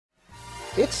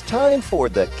It's time for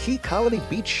the Key Colony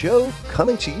Beach Show,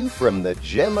 coming to you from the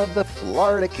gem of the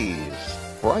Florida Keys.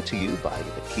 Brought to you by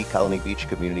the Key Colony Beach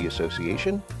Community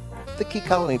Association, the Key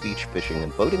Colony Beach Fishing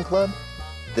and Boating Club,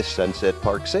 the Sunset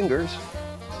Park Singers,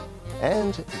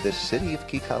 and the City of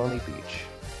Key Colony Beach.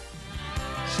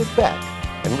 Sit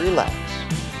back and relax.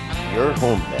 You're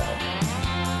home now.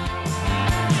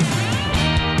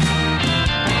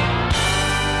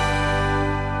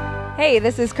 Hey,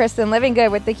 this is Kristen Livengood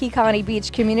with the Key Colony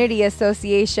Beach Community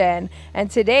Association,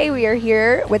 and today we are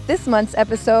here with this month's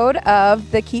episode of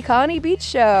the Key Colony Beach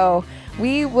Show.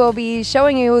 We will be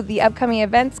showing you the upcoming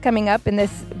events coming up in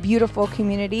this beautiful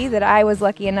community that I was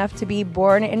lucky enough to be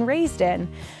born and raised in.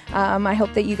 I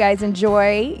hope that you guys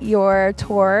enjoy your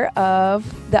tour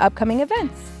of the upcoming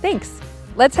events. Thanks.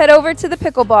 Let's head over to the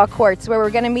pickleball courts where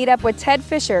we're going to meet up with Ted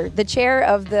Fisher, the chair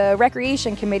of the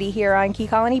Recreation Committee here on Key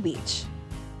Colony Beach.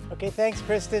 Okay, thanks,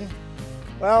 Kristen.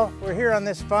 Well, we're here on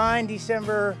this fine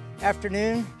December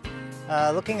afternoon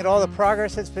looking at all the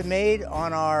progress that's been made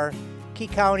on our Key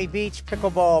Colony Beach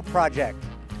pickleball project.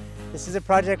 This is a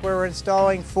project where we're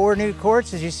installing 4 new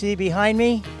courts, as you see behind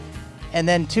me, and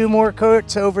then 2 more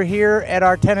courts over here at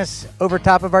our over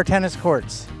top of our tennis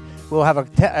courts. We'll have a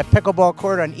pickleball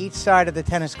court on each side of the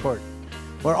tennis court.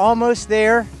 We're almost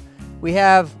there. We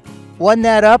have 1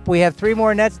 net up. We have 3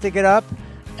 more nets to get up.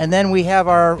 And then we have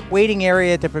our waiting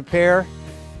area to prepare,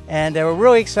 and we're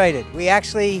really excited. We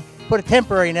actually put a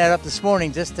temporary net up this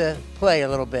morning just to play a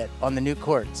little bit on the new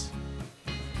courts.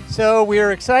 So we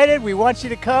are excited. We want you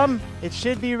to come. It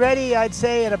should be ready, I'd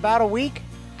say, in about a week.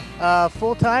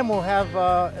 Full time, we'll have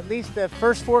at least the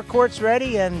first 4 courts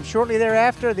ready, and shortly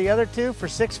thereafter, the other 2 for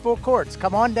 6 full courts.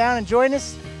 Come on down and join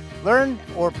us. Learn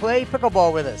or play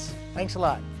pickleball with us. Thanks a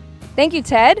lot. Thank you,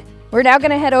 Ted. We're now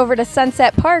going to head over to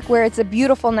Sunset Park where it's a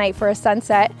beautiful night for a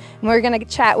sunset, and we're going to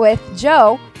chat with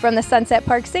Joe from the Sunset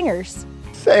Park Singers.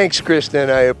 Thanks, Kristen.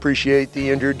 I appreciate the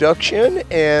introduction,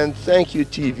 and thank you,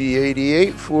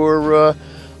 TV88, for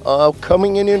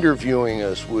coming and interviewing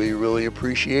us. We really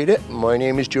appreciate it. My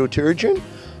name is Joe Turgeon.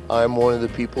 I'm one of the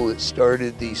people that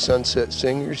started the Sunset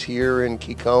Singers here in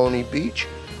Key Colony Beach.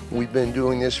 We've been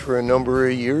doing this for a number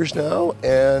of years now,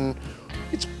 and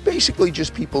it's basically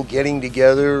just people getting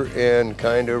together and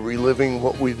kind of reliving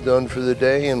what we've done for the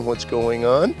day and what's going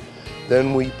on.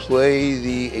 Then we play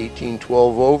the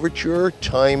 1812 Overture,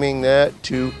 timing that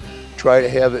to try to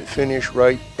have it finish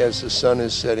right as the sun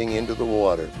is setting into the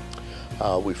water.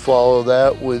 We follow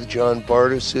that with John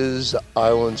Bardis's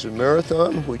Islands of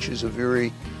Marathon, which is a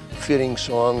very fitting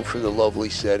song for the lovely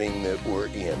setting that we're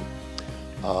in.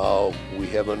 We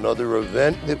have another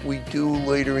event that we do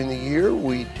later in the year.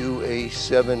 We do a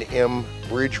 7M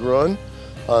bridge run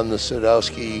on the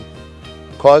Sadowski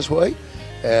Causeway,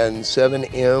 and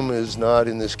 7M is not,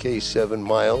 in this case, 7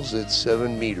 miles, it's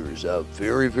 7 meters. A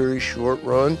very, very short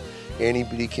run.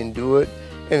 Anybody can do it,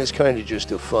 and it's kind of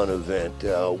just a fun event.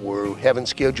 We haven't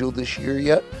scheduled this year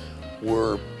yet.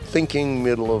 We're thinking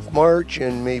middle of March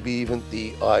and maybe even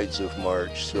the Ides of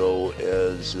March. So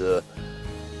as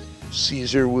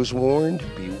Caesar was warned,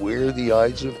 beware the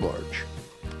Ides of March.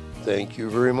 Thank you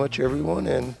very much, everyone,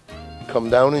 and come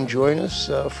down and join us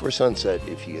for sunset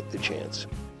if you get the chance.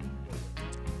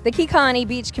 The Key Colony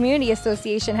Beach Community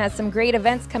Association has some great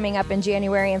events coming up in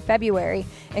January and February,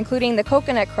 including the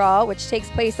Coconut Crawl, which takes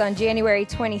place on January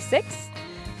 26th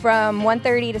from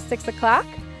 1:30 to 6 o'clock.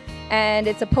 And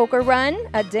it's a poker run,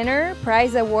 a dinner,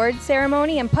 prize award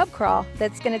ceremony, and pub crawl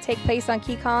that's going to take place on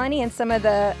Key Colony and some of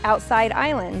the outside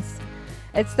islands.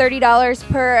 It's $30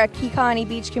 per Key Colony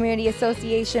Beach Community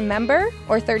Association member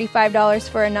or $35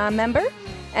 for a non-member,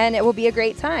 and it will be a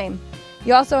great time.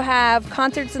 You also have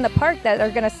concerts in the park that are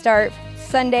going to start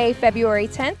Sunday, February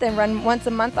 10th and run once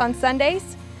a month on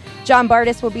Sundays. John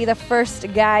Bardis will be the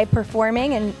first guy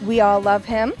performing, and we all love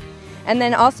him. And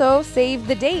then also save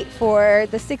the date for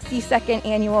the 62nd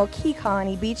annual Key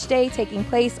Colony Beach Day taking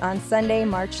place on Sunday,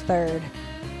 March 3rd.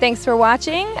 Thanks for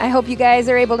watching. I hope you guys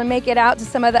are able to make it out to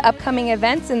some of the upcoming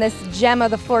events in this gem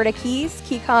of the Florida Keys,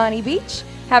 Key Colony Beach.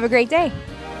 Have a great day.